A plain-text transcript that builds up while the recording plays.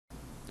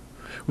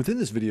Within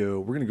this video,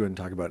 we're going to go ahead and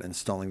talk about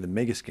installing the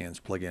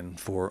Megascans plugin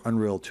for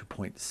Unreal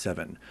 2.7.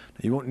 Now,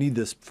 you won't need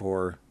this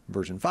for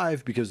version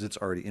 5 because it's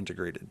already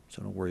integrated,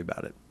 so don't worry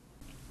about it.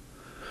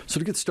 So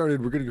to get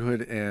started, we're going to go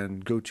ahead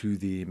and go to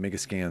the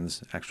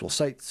Megascans actual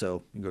site.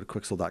 So you can go to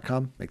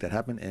Quixel.com, make that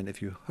happen. And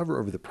if you hover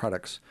over the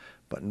products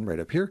button right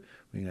up here,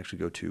 we can actually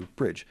go to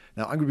Bridge.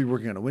 Now I'm going to be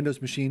working on a Windows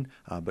machine,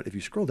 but if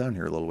you scroll down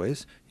here a little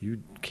ways,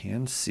 you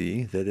can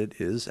see that it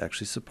is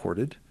actually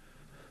supported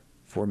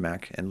for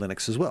Mac and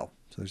Linux as well.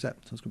 So there's that.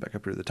 So let's go back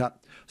up here to the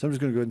top. So I'm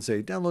just going to go ahead and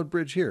say download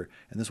Bridge here,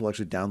 and this will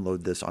actually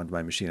download this onto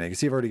my machine. And you can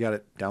see I've already got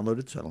it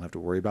downloaded, so I don't have to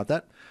worry about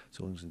that.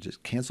 So I'm going to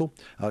just cancel.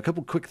 A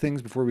couple quick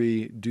things before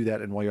we do that,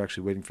 and while you're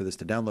actually waiting for this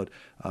to download.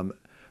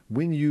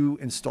 When you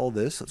install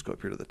this, let's go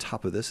up here to the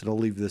top of this, and I'll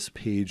leave this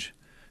page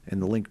in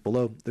the link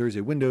below. There is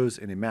a Windows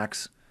and a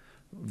Mac's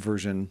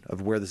version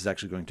of where this is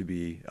actually going to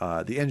be,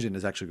 the engine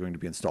is actually going to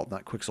be installed,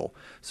 not Quixel.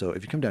 So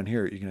if you come down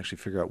here, you can actually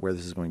figure out where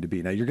this is going to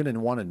be. Now you're going to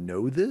want to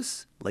know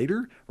this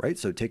later, right?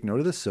 So take note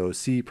of this. So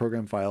C,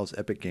 program files,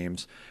 Epic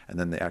Games, and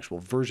then the actual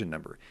version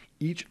number.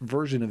 Each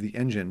version of the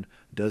engine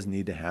does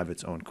need to have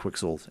its own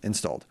Quixel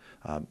installed.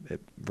 At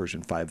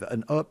version 5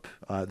 and up,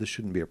 this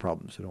shouldn't be a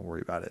problem, so don't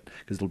worry about it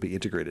because it'll be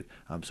integrated.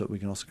 So we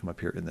can also come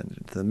up here and then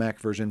to the Mac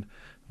version.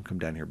 We'll come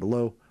down here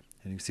below,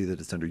 and you can see that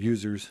it's under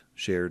Users,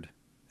 Shared,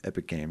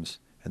 Epic Games,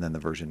 and then the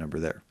version number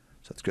there.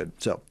 So that's good.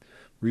 So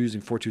we're using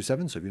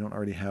 427. So if you don't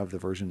already have the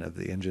version of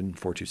the engine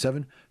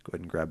 427, go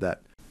ahead and grab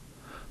that.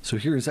 So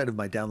here inside of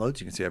my downloads,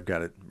 you can see I've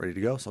got it ready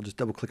to go. So I'll just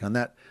double click on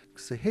that.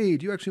 Say, hey,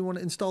 do you actually want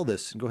to install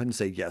this? And go ahead and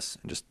say yes,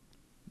 and just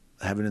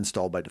have it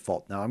installed by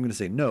default. Now I'm going to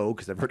say no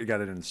because I've already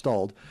got it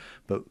installed.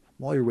 But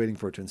while you're waiting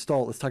for it to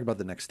install, let's talk about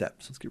the next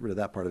step. So let's get rid of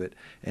that part of it.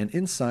 And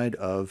inside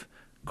of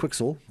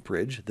Quixel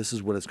Bridge, this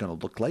is what it's going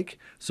to look like.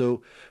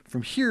 So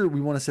from here, we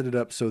want to set it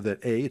up so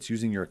that A, it's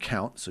using your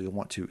account. So you'll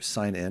want to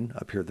sign in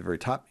up here at the very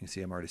top. You can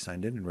see I'm already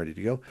signed in and ready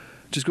to go.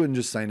 Just go ahead and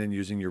just sign in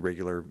using your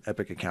regular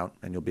Epic account,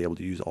 and you'll be able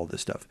to use all this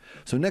stuff.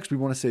 So next, we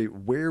want to say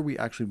where we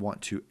actually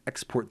want to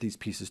export these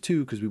pieces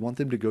to, because we want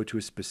them to go to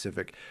a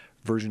specific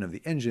version of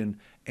the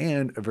engine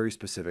and a very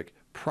specific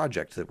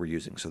project that we're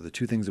using. So the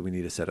two things that we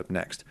need to set up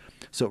next.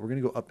 So we're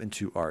going to go up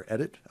into our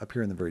edit up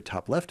here in the very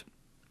top left.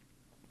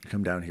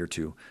 Come down here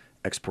to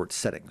Export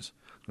Settings.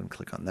 I'm going to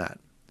click on that.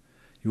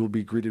 You will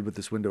be greeted with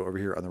this window over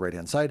here on the right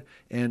hand side,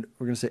 and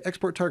we're going to say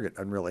Export Target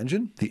Unreal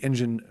Engine, the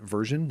engine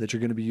version that you're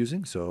going to be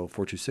using, so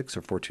 426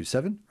 or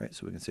 427, right?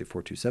 So we can say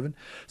 427.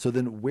 So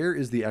then where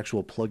is the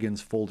actual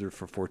plugins folder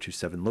for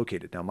 427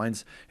 located? Now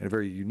mine's in a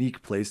very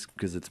unique place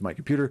because it's my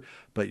computer,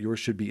 but yours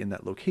should be in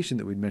that location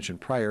that we mentioned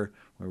prior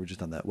where we're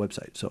just on that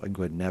website. So I can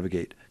go ahead and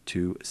navigate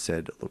to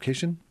said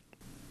location.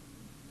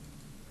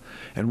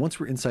 And once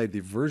we're inside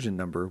the version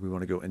number, we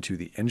want to go into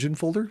the engine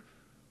folder.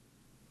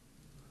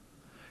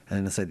 And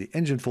then inside the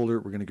engine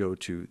folder, we're going to go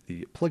to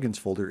the plugins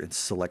folder and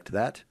select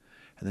that,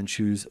 and then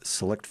choose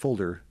select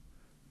folder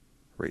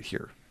right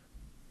here.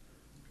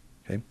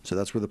 Okay, so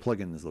that's where the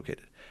plugin is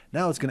located.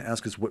 Now it's going to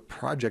ask us what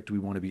project we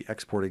want to be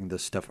exporting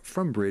this stuff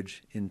from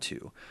Bridge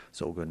into.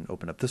 So we'll go ahead and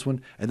open up this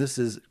one. And this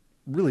is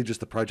really just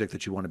the project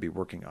that you want to be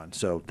working on.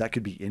 So that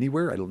could be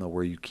anywhere. I don't know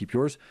where you keep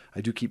yours.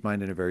 I do keep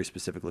mine in a very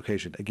specific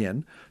location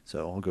again.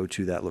 So I'll go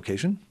to that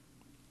location.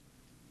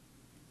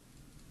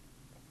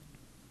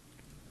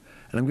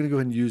 And I'm going to go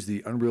ahead and use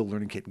the Unreal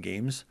Learning Kit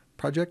Games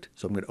project.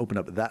 So I'm going to open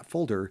up that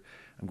folder.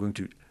 I'm going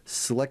to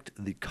select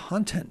the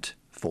content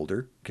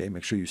folder. Okay,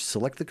 make sure you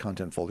select the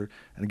content folder.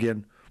 And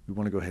again, we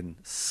want to go ahead and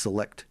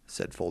select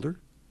said folder,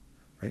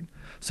 right?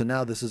 So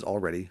now this is all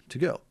ready to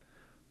go.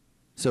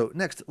 So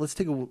next, let's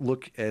take a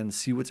look and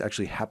see what's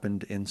actually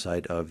happened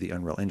inside of the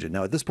Unreal Engine.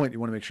 Now at this point, you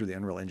want to make sure the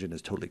Unreal Engine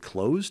is totally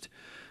closed,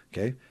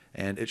 okay?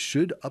 And it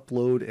should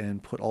upload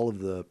and put all of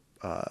the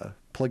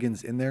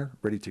plugins in there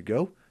ready to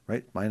go,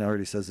 right? Mine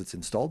already says it's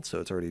installed,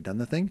 so it's already done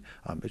the thing.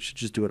 It should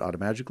just do it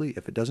automatically.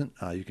 If it doesn't,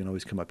 you can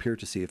always come up here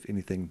to see if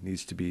anything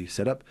needs to be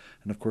set up.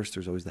 And of course,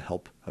 there's always the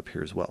help up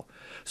here as well.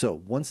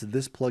 So once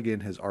this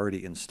plugin has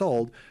already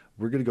installed,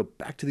 we're going to go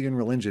back to the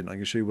Unreal Engine. I'm going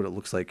to show you what it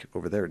looks like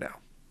over there now.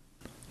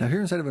 Now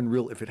here inside of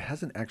Unreal, if it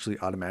hasn't actually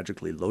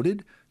automatically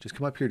loaded, just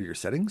come up here to your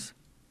settings,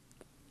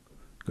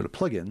 go to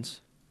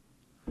plugins,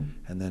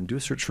 and then do a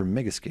search for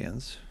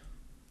Megascans.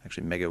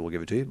 Actually, Mega will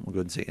give it to you. We'll go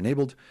ahead and say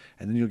enabled,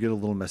 and then you'll get a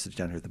little message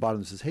down here at the bottom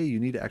that says, hey, you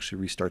need to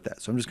actually restart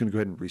that. So I'm just going to go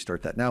ahead and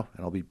restart that now,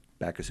 and I'll be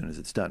back as soon as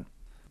it's done.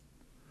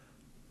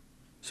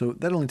 So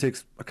that only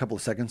takes a couple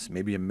of seconds,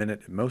 maybe a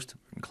minute at most.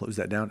 I can close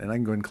that down, and I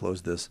can go ahead and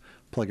close this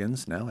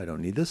plugins now. I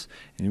don't need this,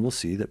 and you will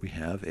see that we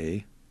have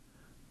a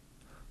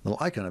little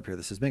icon up here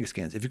that says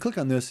Megascans. If you click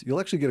on this, you'll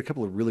actually get a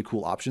couple of really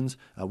cool options.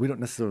 We don't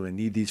necessarily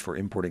need these for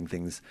importing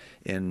things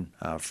in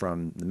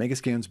from the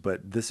Megascans, but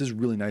this is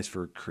really nice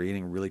for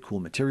creating really cool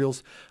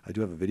materials. I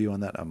do have a video on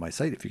that on my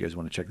site if you guys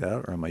want to check that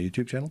out, or on my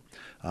YouTube channel.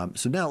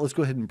 So now let's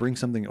go ahead and bring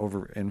something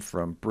over in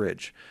from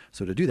Bridge.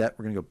 So to do that,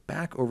 we're going to go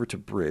back over to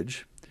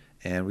Bridge,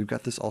 And we've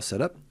got this all set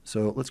up.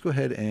 So let's go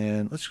ahead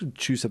and let's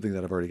choose something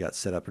that I've already got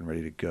set up and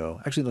ready to go.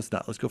 Actually, let's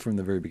not. Let's go from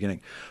the very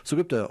beginning. So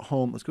go up to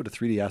home. Let's go to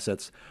 3D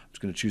assets. I'm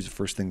just going to choose the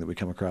first thing that we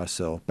come across.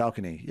 So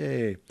balcony.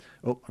 Yay.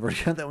 Oh, I've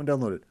already got that one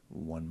downloaded.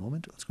 One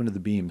moment. Let's go into the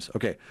beams.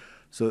 Okay.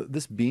 So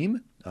this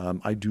beam,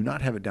 I do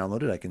not have it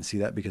downloaded. I can see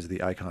that because of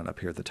the icon up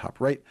here at the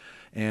top right.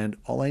 And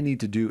all I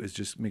need to do is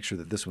just make sure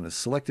that this one is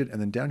selected.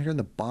 And then down here in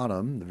the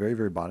bottom, the very,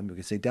 very bottom, we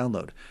can say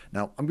download.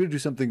 Now, I'm going to do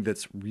something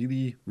that's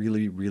really,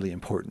 really, really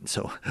important.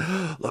 So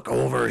look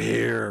over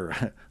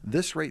here.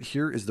 This right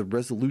here is the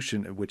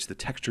resolution at which the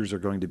textures are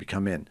going to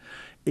become in.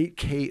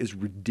 8K is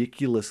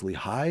ridiculously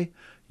high.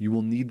 You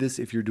will need this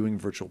if you're doing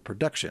virtual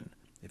production.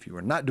 If you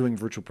are not doing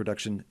virtual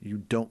production, you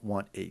don't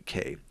want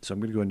 8K. So I'm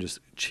going to go ahead and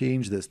just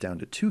change this down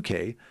to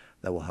 2K.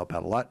 That will help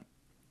out a lot.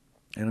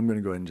 And I'm going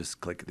to go ahead and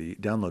just click the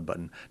download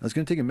button. Now it's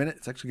going to take a minute.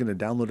 It's actually going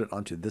to download it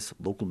onto this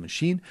local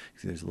machine.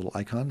 See, there's a little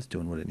icon. It's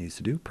doing what it needs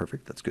to do.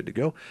 Perfect. That's good to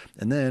go.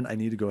 And then I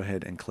need to go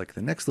ahead and click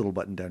the next little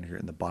button down here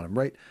in the bottom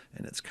right.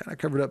 And it's kind of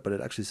covered up, but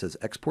it actually says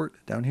export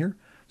down here.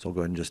 So I'll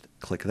go ahead and just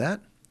click that.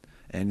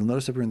 And you'll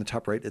notice up here in the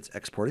top right, it's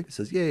exporting. It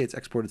says, yay, it's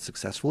exported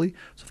successfully.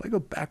 So if I go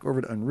back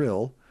over to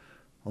Unreal,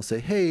 I'll say,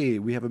 hey,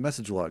 we have a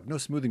message log, no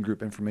smoothing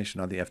group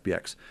information on the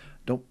FBX.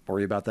 Don't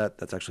worry about that.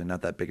 That's actually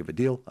not that big of a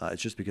deal.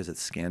 It's just because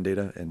it's scan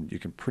data and you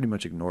can pretty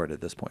much ignore it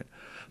at this point.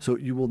 So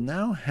you will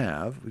now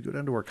have, we go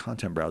down to our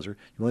content browser,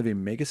 you will have a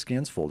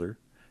Megascans folder.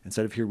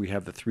 Inside of here, we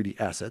have the 3D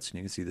assets, and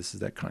you can see this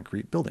is that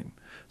concrete building.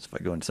 So if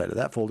I go inside of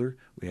that folder,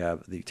 we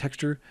have the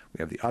texture,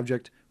 we have the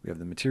object, we have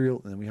the material,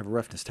 and then we have a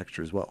roughness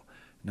texture as well.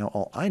 Now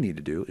all I need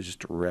to do is just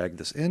drag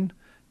this in,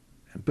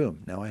 and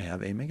boom, now I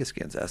have a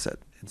Megascans asset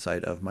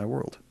inside of my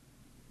world.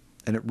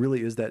 And it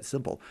really is that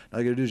simple. Now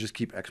all you gotta do is just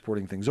keep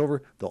exporting things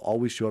over. They'll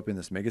always show up in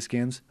this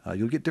Megascans.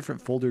 You'll get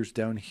different folders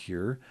down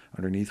here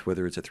underneath,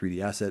 whether it's a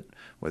 3D asset,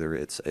 whether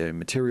it's a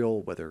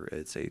material, whether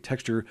it's a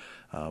texture,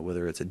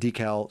 whether it's a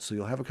decal. So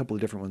you'll have a couple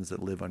of different ones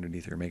that live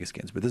underneath your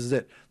Megascans. But this is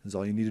it. This is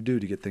all you need to do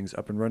to get things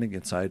up and running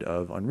inside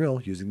of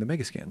Unreal using the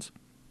Megascans.